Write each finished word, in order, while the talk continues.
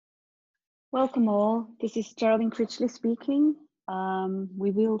Welcome all. This is Geraldine Critchley speaking.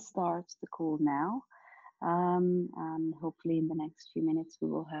 We will start the call now, and hopefully in the next few minutes we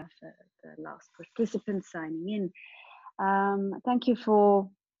will have the last participant signing in. Thank you for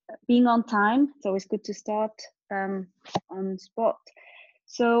being on time. It's always good to start on spot.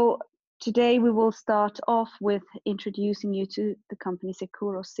 So today we will start off with introducing you to the company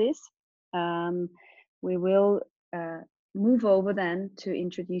Securosys. We will move over then to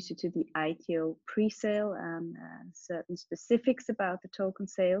introduce you to the ITO pre-sale and certain specifics about the token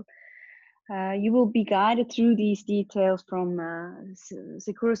sale. You will be guided through these details from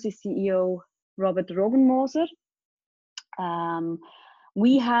Securosys CEO Robert Rogenmoser.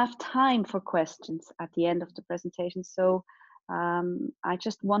 We have time for questions at the end of the presentation, so I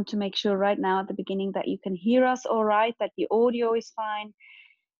just want to make sure right now at the beginning that you can hear us all right, that the audio is fine.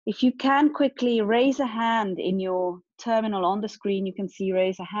 If you can quickly raise a hand in your terminal on the screen, you can see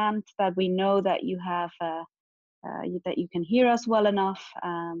raise a hand, that we know that you have that you can hear us well enough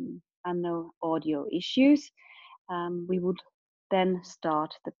and no audio issues. We would then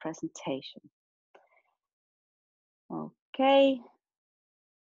start the presentation. Okay.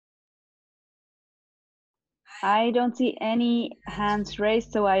 I don't see any hands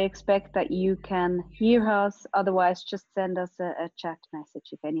raised, so I expect that you can hear us. Otherwise, just send us a chat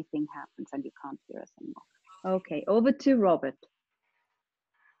message if anything happens and you can't hear us anymore. Okay, over to Robert.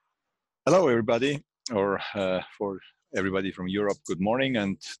 Hello, everybody, or for everybody from Europe, good morning,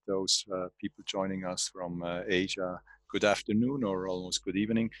 and those people joining us from Asia, good afternoon or almost good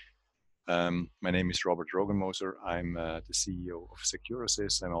evening. My name is Robert Rogenmoser. I'm the CEO of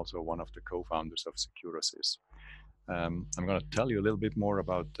Securosys. I'm also one of the co-founders of Securosys. I'm going to tell you a little bit more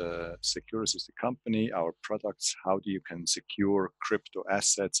about Securosys, the company, our products, how you can secure crypto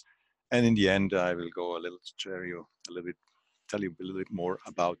assets, and in the end, I will go tell you a little bit more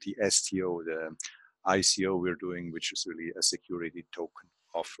about the STO, the ICO we're doing, which is really a security token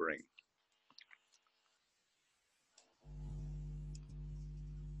offering.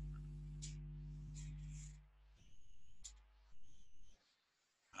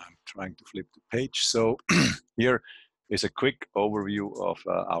 I'm trying to flip the page. So here is a quick overview of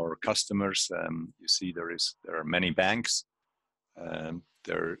our customers. You see there are many banks.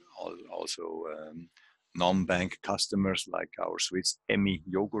 There are also non-bank customers like our Swiss Emmy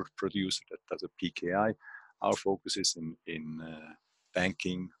yogurt producer that does a PKI. Our focus is in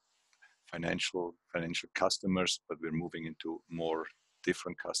banking, financial customers, but we're moving into more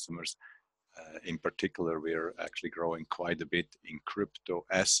different customers. In particular, we're actually growing quite a bit in crypto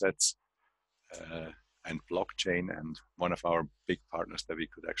assets and blockchain. And one of our big partners that we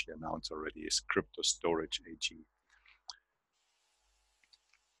could actually announce already is Crypto Storage AG.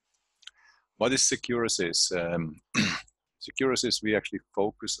 What is Securosys? Securosys, we actually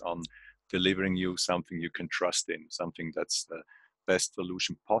focus on delivering you something you can trust in, something that's the best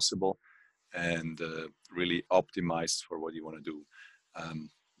solution possible and really optimized for what you want to do.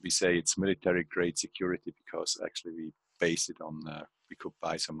 We say it's military-grade security because actually we base it on, we could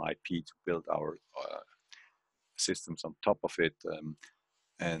buy some IP to build our systems on top of it.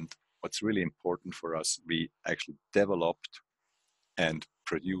 And what's really important for us, we actually developed and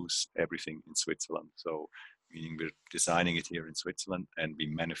produce everything in Switzerland. So meaning we're designing it here in Switzerland and we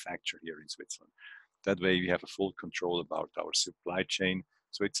manufacture here in Switzerland. That way we have a full control about our supply chain.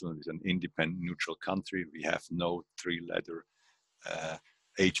 Switzerland is an independent, neutral country. We have no three-letter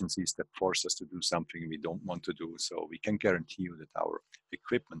agencies that force us to do something we don't want to do. So we can guarantee you that our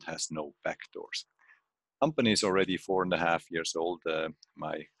equipment has no backdoors. Company is already 4.5 years old.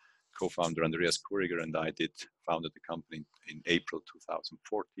 My co-founder Andreas Kuriger and I founded the company in April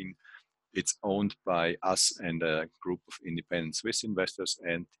 2014. It's owned by us and a group of independent Swiss investors,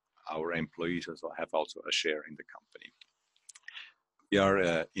 and our employees have also a share in the company. We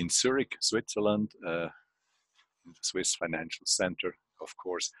are in Zurich, Switzerland, in the Swiss Financial Center, of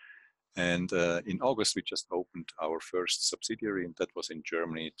course. And in August, we just opened our first subsidiary, and that was in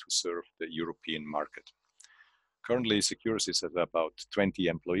Germany to serve the European market. Currently, Securosys has about 20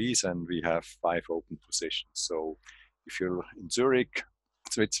 employees, and we have 5 open positions. So if you're in Zurich,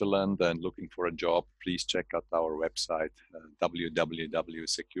 Switzerland, and looking for a job, please check out our website,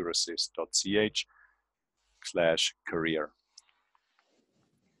 www.securosys.ch/career.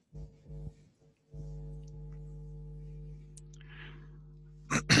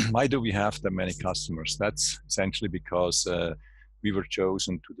 Why do we have that many customers? That's essentially because we were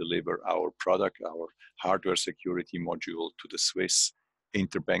chosen to deliver our product, our hardware security module, to the Swiss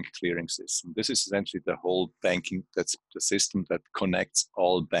interbank clearing system. This is essentially the whole banking, that's the system that connects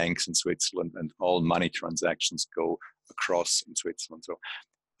all banks in Switzerland, and all money transactions go across in Switzerland. So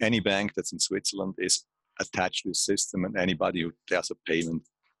Any bank that's in Switzerland is attached to the system, and anybody who does a payment,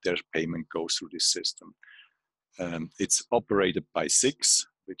 their payment goes through this system. It's operated by SIX,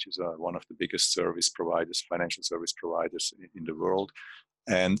 which is one of the biggest service providers, financial service providers in the world.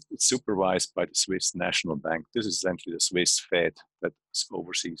 And it's supervised by the Swiss National Bank. This is essentially the Swiss Fed that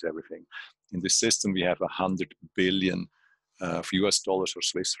oversees everything. In this system, we have 100 billion of US dollars or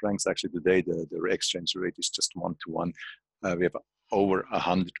Swiss francs. Actually, today, the exchange rate is just 1-to-1. We have over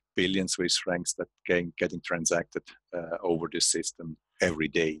 100 billion Swiss francs that getting transacted over this system every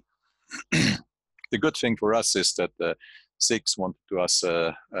day. The good thing for us is that SIX wanted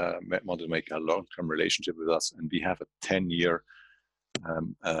to make a long-term relationship with us, and we have a 10-year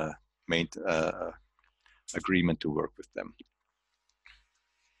agreement to work with them.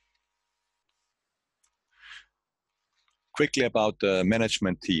 Quickly about the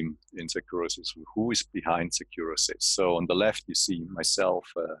management team in Securosys, who is behind Securosys. So on the left, you see myself.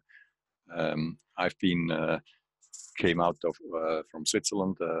 I've came out of from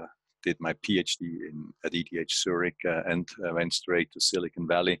Switzerland, did my PhD at ETH Zurich, and went straight to Silicon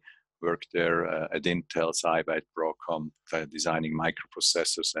Valley. Worked there at Intel, Cyber, Broadcom, designing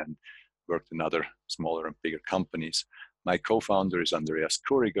microprocessors, and worked in other smaller and bigger companies. My co-founder is Andreas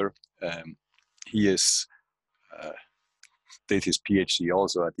Kuriger. He did his PhD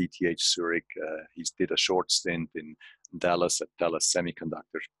also at ETH Zurich. He did a short stint in Dallas at Dallas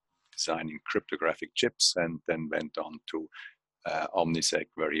Semiconductor, designing cryptographic chips, and then went on to Omnisec,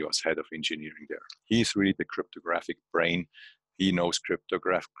 where he was head of engineering there. He's really the cryptographic brain. He knows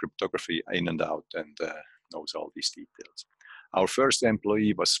cryptography in and out, and knows all these details. Our first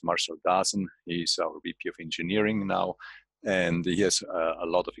employee was Marcel Dasen. He's our VP of engineering now, and he has a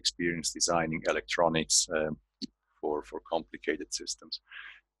lot of experience designing electronics for complicated systems.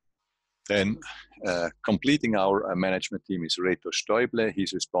 Then completing our management team is Reto Stoible.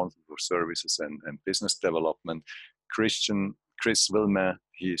 He's responsible for services and business development. Chris Wilmer,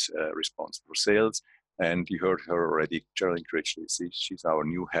 he's responsible for sales. And you heard her already, Geraldine Critchley. She's our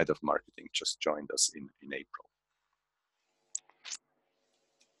new head of marketing, just joined us in April.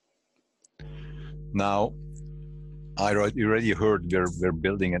 Now, you already heard we're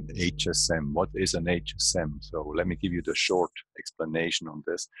building an HSM. What is an HSM? So let me give you the short explanation on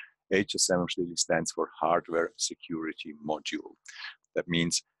this. HSM really stands for Hardware Security Module. That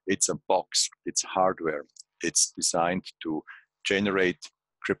means it's a box, it's hardware. It's designed to generate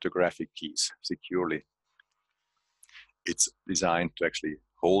cryptographic keys securely. It's designed to actually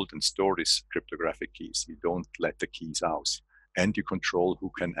hold and store these cryptographic keys. You don't let the keys out, and you control who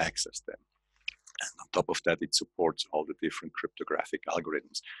can access them. And on top of that, it supports all the different cryptographic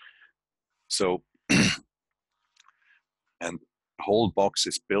algorithms. So, and the whole box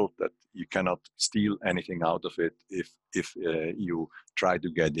is built that you cannot steal anything out of it. If you try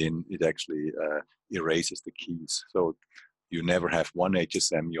to get in, it actually erases the keys. So you never have one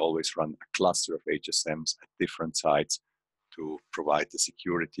HSM. You always run a cluster of HSMs at different sites to provide the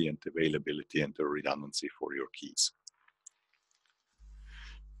security and the availability and the redundancy for your keys.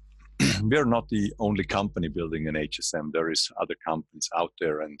 We're not the only company building an HSM. There is other companies out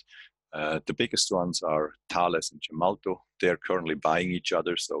there, and the biggest ones are Thales and Gemalto. They're currently buying each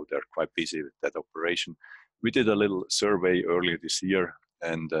other, so they're quite busy with that operation. We did a little survey earlier this year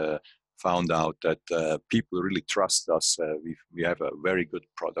and found out that people really trust us. We have a very good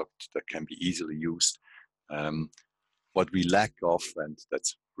product that can be easily used. What we lack of, and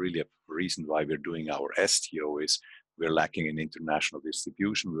that's really a reason why we're doing our STO, is we're lacking in international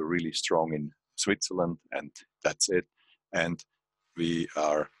distribution. We're really strong in Switzerland, and that's it. And we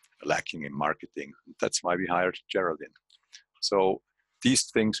are lacking in marketing. That's why we hired Geraldine. So these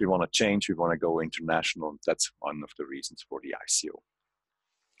things we want to change. We want to go international. And that's one of the reasons for the ICO.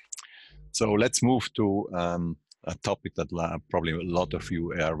 So let's move to a topic that probably a lot of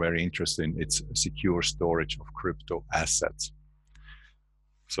you are very interested in. It's secure storage of crypto assets.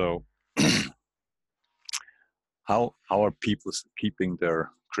 So how are people keeping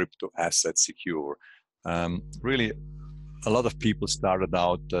their crypto assets secure? Really, a lot of people started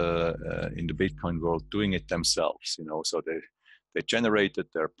out in the Bitcoin world doing it themselves. So they generated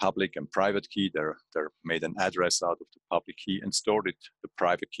their public and private key. They made an address out of the public key and stored the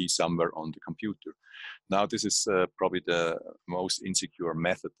private key somewhere on the computer. Now this is probably the most insecure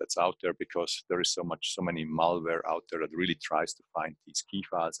method that's out there, because there is so many malware out there that really tries to find these key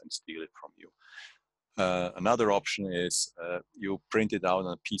files and steal it from you. Another option is you print it out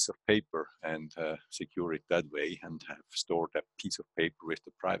on a piece of paper and secure it that way, and have stored that piece of paper with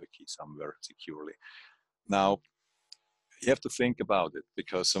the private key somewhere securely. Now, you have to think about it,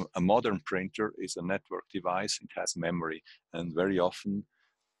 because a modern printer is a network device. It has memory, and very often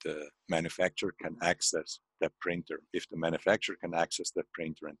the manufacturer can access that printer. If the manufacturer can access that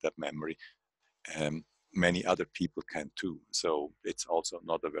printer and that memory, many other people can too. So it's also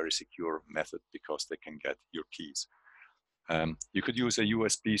not a very secure method because they can get your keys. You could use a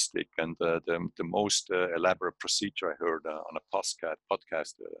USB stick, and the most elaborate procedure I heard on a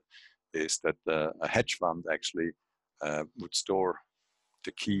podcast is that a hedge fund actually would store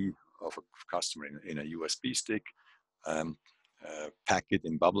the key of a customer in a USB stick, pack it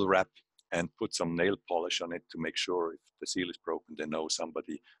in bubble wrap, and put some nail polish on it to make sure if the seal is broken, they know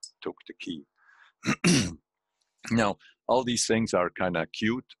somebody took the key. Now, all these things are kind of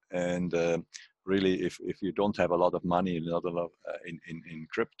cute, and really, if you don't have a lot of money, not a lot in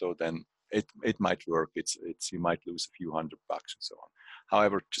crypto, then it might work. It's you might lose a few $100 and so on.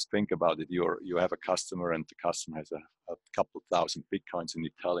 However, just think about it. You have a customer, and the customer has a couple thousand Bitcoins, and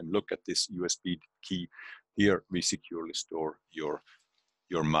you tell him, look at this USB key. Here we securely store your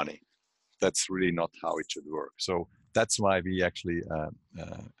money. That's really not how it should work. So that's why we actually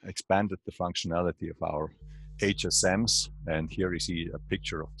expanded the functionality of our HSMs. And here you see a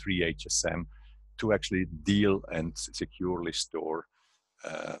picture of 3 HSM to actually deal and securely store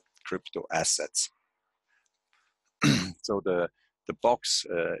crypto assets. So the box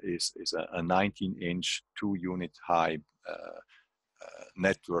is a 19-inch, 2-unit high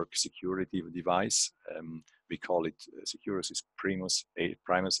network security device. We call it Securosys Primus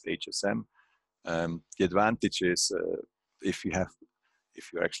HSM. The advantage is if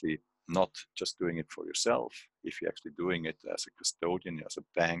you're actually not just doing it for yourself, if you're actually doing it as a custodian, as a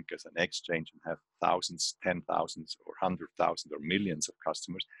bank, as an exchange, and have thousands, 10,000s, or 100,000 or millions of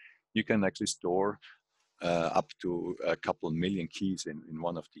customers, you can actually store up to a couple million keys in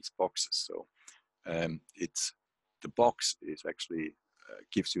one of these boxes. So the box is actually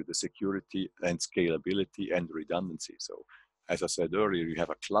gives you the security and scalability and redundancy. So as I said earlier, you have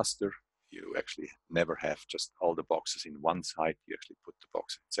a cluster. You actually never have just all the boxes in one site. You actually put the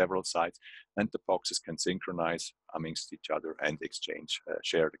box in several sites, and the boxes can synchronize amongst each other and exchange,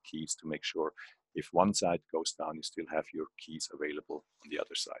 share the keys to make sure if one side goes down, you still have your keys available on the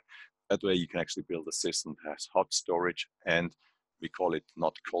other side. That way you can actually build a system that has hot storage, and we call it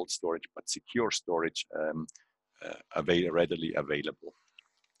not cold storage, but secure storage, readily available.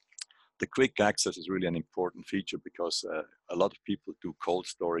 The quick access is really an important feature because a lot of people do cold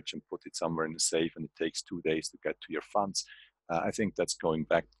storage and put it somewhere in the safe, and it takes 2 days to get to your funds. I think that's going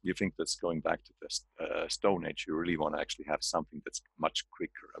back. You think that's going back to the Stone Age? You really want to actually have something that's much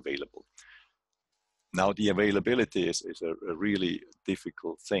quicker available. Now, the availability is a really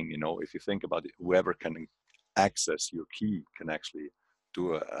difficult thing. You know, if you think about it, whoever can access your key can actually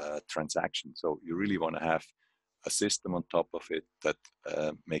do a transaction. So you really want to have a system on top of it that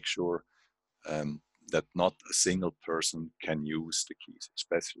makes sure that not a single person can use the keys,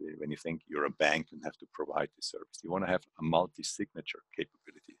 especially when you think you're a bank and have to provide the service. You want to have a multi-signature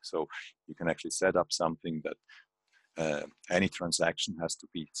capability. So you can actually set up something that any transaction has to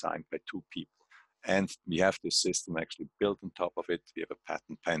be signed by 2 people. And we have this system actually built on top of it. We have a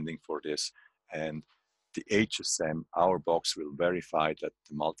patent pending for this. And the HSM, our box, will verify that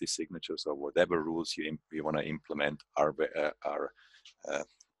the multi-signatures or whatever rules you want to implement are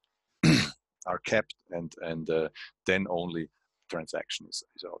kept, and then only transaction is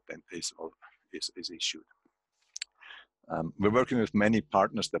issued. We're working with many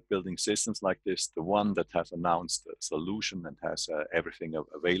partners that are building systems like this. The one that has announced a solution and has everything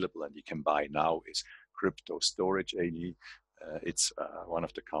available and you can buy now is Crypto Storage AG. It's one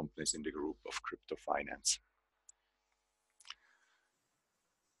of the companies in the group of Crypto Finance.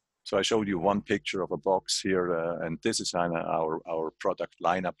 So I showed you one picture of a box here, and this is our product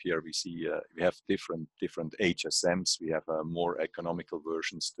lineup here. We see we have different HSMs. We have more economical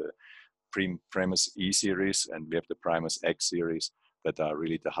versions, the Primus E series, and we have the Primus X series that are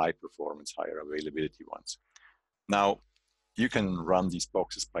really the high performance, higher availability ones. Now, you can run these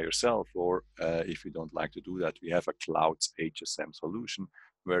boxes by yourself, or if you don't like to do that, we have a Clouds HSM solution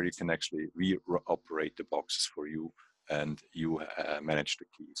where you can actually operate the boxes for you, and you manage the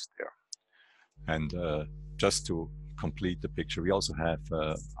keys there. And just to complete the picture, we also have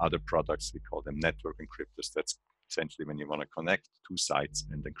other products. We call them network encryptors. That's essentially when you want to connect 2 sites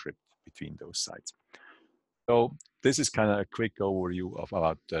and encrypt between those sites. So this is kind of a quick overview of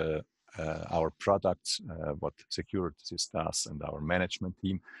about our products, what Securosys does, and our management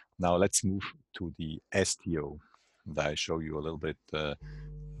team. Now let's move to the STO, and I show you a little bit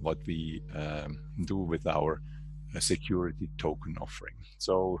what we do with our security token offering.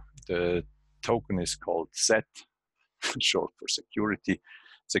 So the token is called SET, short for security.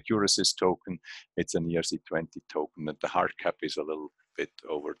 Securosys token. It's an ERC20 token, and the hard cap is a little bit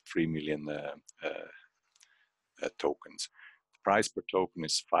over 3 million tokens. The price per token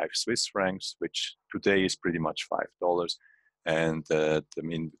is 5 Swiss francs, which today is pretty much $5. And I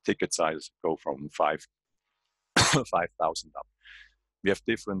mean, the ticket sizes go from 5,000 up. We have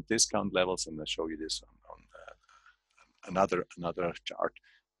different discount levels, and I'll show you this on another chart.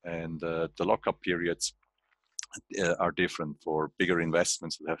 And the lockup periods are different. For bigger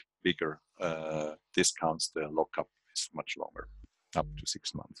investments that have bigger discounts, the lockup is much longer, up to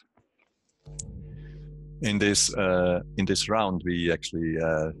 6 months. In this round, we actually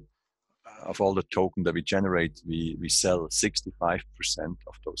of all the tokens that we generate, we sell 65%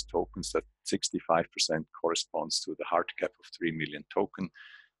 of those tokens. That 65% corresponds to the hard cap of 3 million token.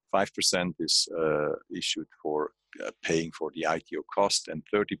 5% is issued for paying for the ITO cost, and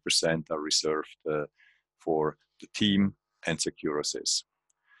 30% are reserved for the team and Securosys.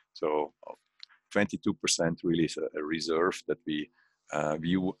 So 22% really is a reserve that we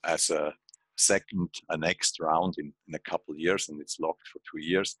view as a next round in a couple of years, and it's locked for 2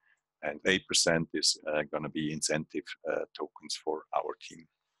 years. And 8% is going to be incentive tokens for our team.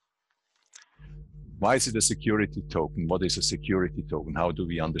 Why is it a security token? What is a security token? How do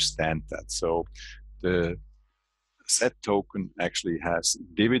we understand that? So the set token actually has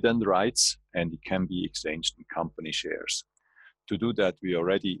dividend rights, and it can be exchanged in company shares. To do that, we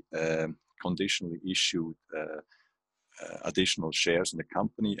already conditionally issued additional shares in the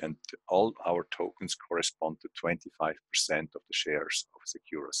company, and all our tokens correspond to 25% of the shares of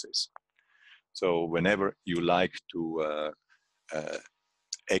Securosys. So whenever you like to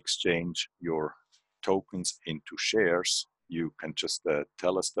exchange your tokens into shares, you can just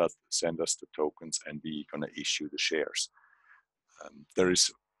tell us that, send us the tokens, and we're going to issue the shares. There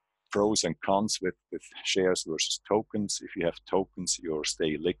is pros and cons with shares versus tokens. If you have tokens, you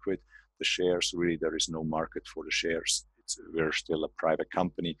stay liquid. The shares, really, there is no market for the shares. We're still a private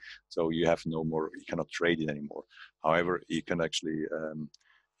company, so you have no more, you cannot trade it anymore. However, you can actually,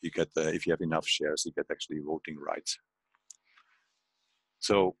 you get, if you have enough shares, you get actually voting rights.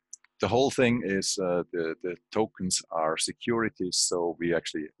 So the whole thing is the tokens are securities, so we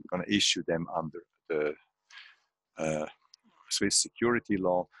actually going to issue them under the Swiss security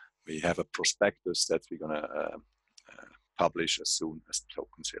law. We have a prospectus that we're going to publish as soon as the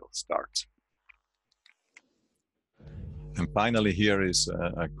token sale starts. And finally, here is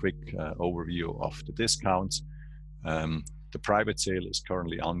a quick overview of the discounts. The private sale is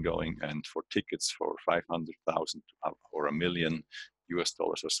currently ongoing, and for tickets for 500,000 or $1 million US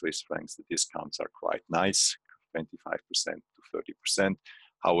or Swiss francs, the discounts are quite nice, 25% to 30%.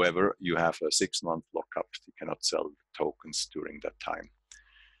 However, you have a 6-month lockup. You cannot sell tokens during that time.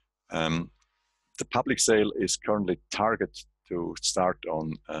 The public sale is currently targeted to start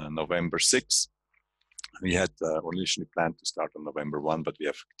on November 6th. We had initially planned to start on November 1, but we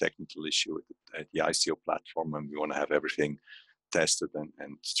have a technical issue at the ICO platform, and we want to have everything tested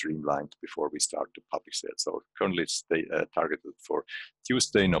and streamlined before we start the public sale. So currently it's targeted for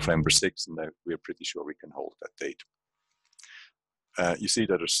Tuesday, November 6th, and we're pretty sure we can hold that date. You see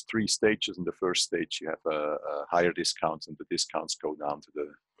that there's 3 stages. In the first stage, you have higher discounts, and the discounts go down to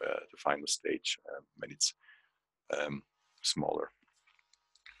the final stage when it's smaller.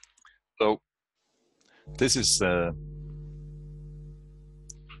 So this is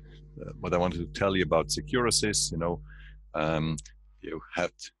what I wanted to tell you about Securosys. You know, you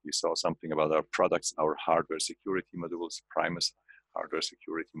saw something about our products, our hardware security modules, Primus hardware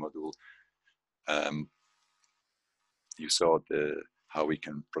security module. You saw how we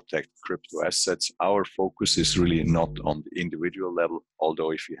can protect crypto assets. Our focus is really not on the individual level,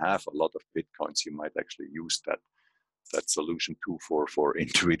 although if you have a lot of Bitcoins, you might actually use that solution too for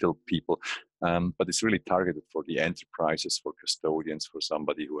individual people. But it's really targeted for the enterprises, for custodians, for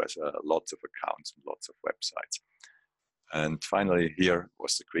somebody who has lots of accounts and lots of websites. And finally, here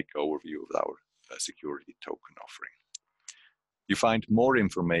was a quick overview of our security token offering. You find more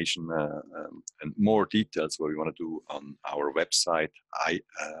information and more details what we want to do on our website.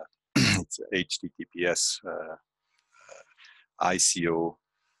 It's https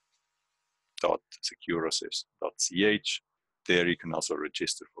ico.securosys.ch. There you can also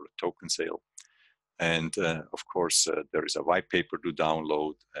register for a token sale. And of course, there is a white paper to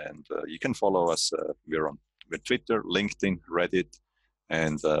download, and you can follow us. We're on Twitter, LinkedIn, Reddit,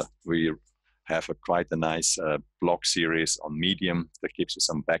 and we have quite a nice blog series on Medium that gives you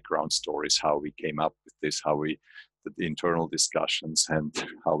some background stories, how we came up with this, the internal discussions, and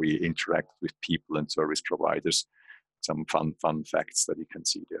how we interact with people and service providers. Some fun facts that you can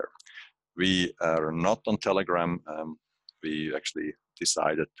see there. We are not on Telegram. We actually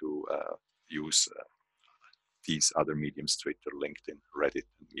decided to use these other mediums, Twitter, LinkedIn, Reddit,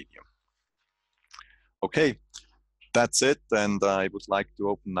 and Medium. Okay, that's it. And I would like to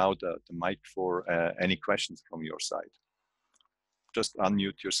open now the mic for any questions from your side. Just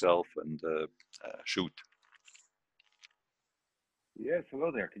unmute yourself and shoot. Yes,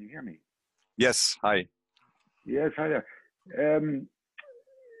 hello there. Can you hear me? Yes, hi. Yes, hi there.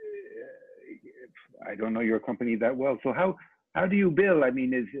 I don't know your company that well. So how do you bill? I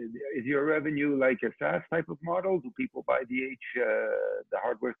mean, is your revenue like a SaaS type of model? Do people buy the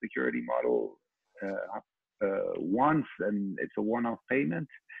hardware security model once and it's a one-off payment?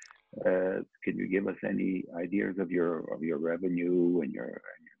 Can you give us any ideas of your revenue and your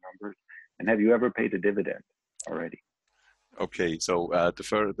numbers? And have you ever paid a dividend already? Okay, so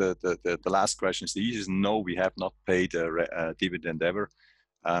the last question is the easiest. No, we have not paid a dividend ever,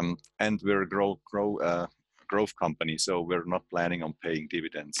 and we're a growth company, so we're not planning on paying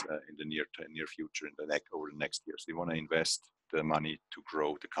dividends in the near future, over the next years. We want to invest the money to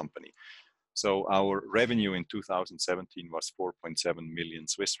grow the company. So our revenue in 2017 was 4.7 million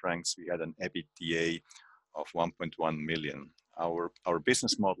Swiss francs. We had an EBITDA of 1.1 million. Our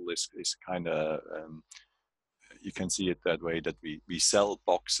business model is kind of you can see it that way, that we sell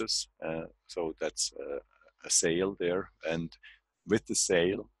boxes, so that's a sale there, and with the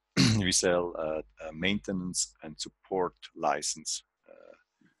sale we sell a maintenance and support license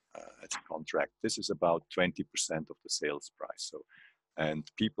as a contract. This is about 20% of the sales price. So,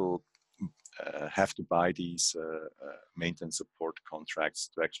 and people have to buy these maintenance support contracts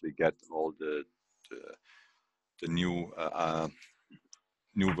to actually get all the new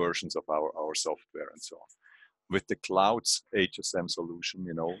versions of our software and so on. With the cloud's HSM solution,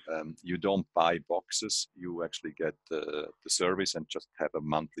 you don't buy boxes. You actually get the service and just have a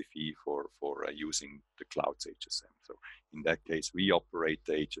monthly fee for using the cloud's HSM. So in that case, we operate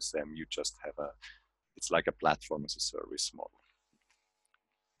the HSM. You just have it's like a platform as a service model.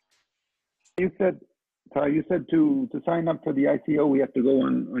 You said to sign up for the ICO, we have to go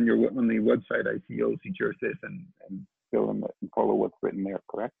on the website ICO Securosys and fill in and follow what's written there,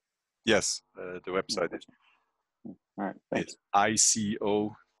 correct? Yes, the website is. All right, thanks. It's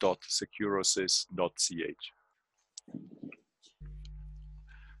ico.securosys.ch.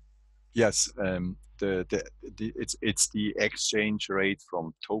 Yes, it's the exchange rate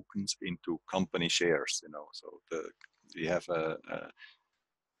from tokens into company shares. So we have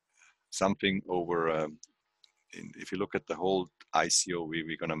something over. If you look at the whole ICO,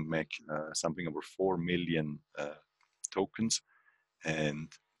 we're going to make something over 4 million tokens,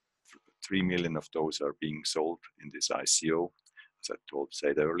 and 3 million of those are being sold in this ICO, as I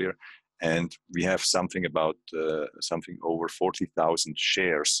said earlier. And we have something about something over 40,000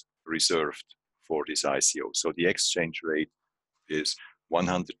 shares reserved for this ICO. So the exchange rate is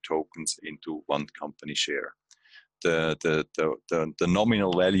 100 tokens into one company share. The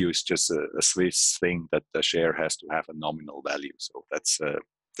nominal value is just a Swiss thing that the share has to have a nominal value. So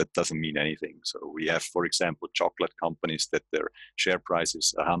that doesn't mean anything. So we have, for example, chocolate companies that their share price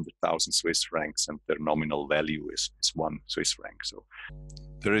is 100,000 Swiss francs and their nominal value is 1 Swiss franc. So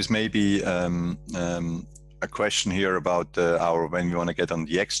there is maybe a question here about when we want to get on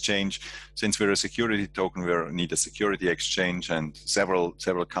the exchange. Since we're a security token, we need a security exchange, and several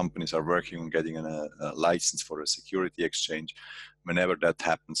companies are working on getting a license for a security exchange. Whenever that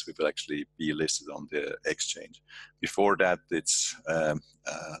happens, we will actually be listed on the exchange. Before that, it's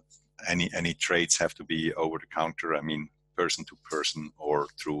any trades have to be over the counter. I mean, person to person or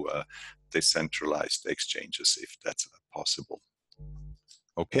through decentralized exchanges, if that's possible.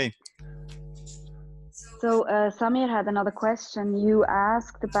 Okay. So Samir had another question. You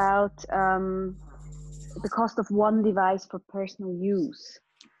asked about the cost of one device for personal use.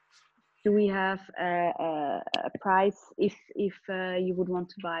 Do we have a price if you would want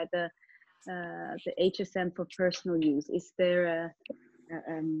to buy the HSM for personal use? Is there a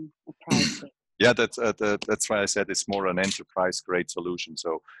price? Yeah, that's why I said it's more an enterprise grade solution.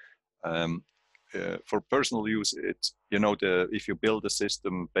 So for personal use, it's if you build a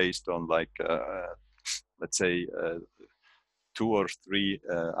system based on let's say 2 or 3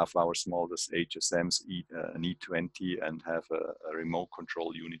 of our smallest HSMs, an E20, and have a remote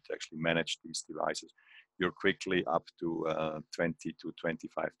control unit to actually manage these devices, you're quickly up to 20 to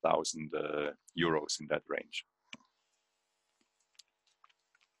 25,000 euros in that range.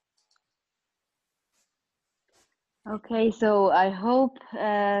 Okay, so I hope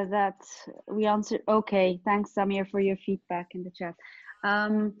that we answered. Okay, thanks, Samir, for your feedback in the chat.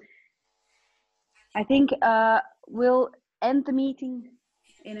 I think we'll end the meeting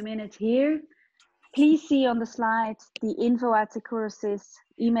in a minute here. Please see on the slides the info@Securosys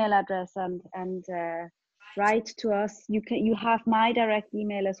email address and write to us. You have my direct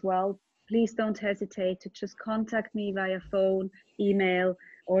email as well. Please don't hesitate to just contact me via phone, email,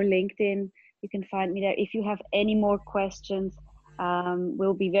 or LinkedIn. You can find me there. If you have any more questions,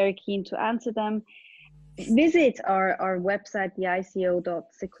 we'll be very keen to answer them. Visit our website, the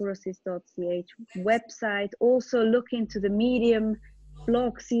ico.securosys.ch website. Also look into the Medium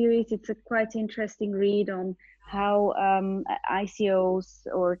blog series. It's a quite interesting read on how ICOs,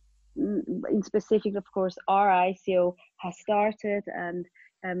 or in specific, of course, our ICO has started, and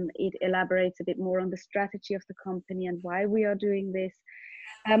it elaborates a bit more on the strategy of the company and why we are doing this.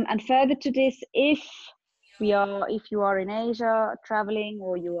 And further to this, if you are in Asia traveling,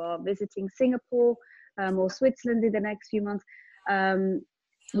 or you are visiting Singapore or Switzerland in the next few months,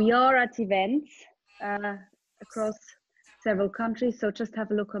 we are at events across several countries. So just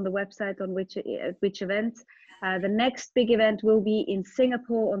have a look on the website on which events. The next big event will be in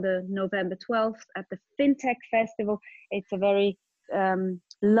Singapore on the November 12th at the FinTech Festival. It's a very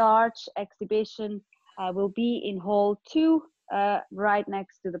large exhibition. Will be in Hall 2, right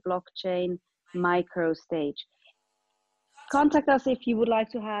next to the blockchain micro stage. Contact us if you would like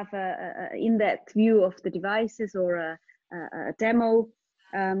to have an in-depth view of the devices, or a demo.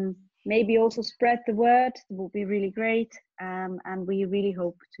 Maybe also spread the word. It will be really great. And we really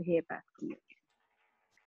hope to hear back from you.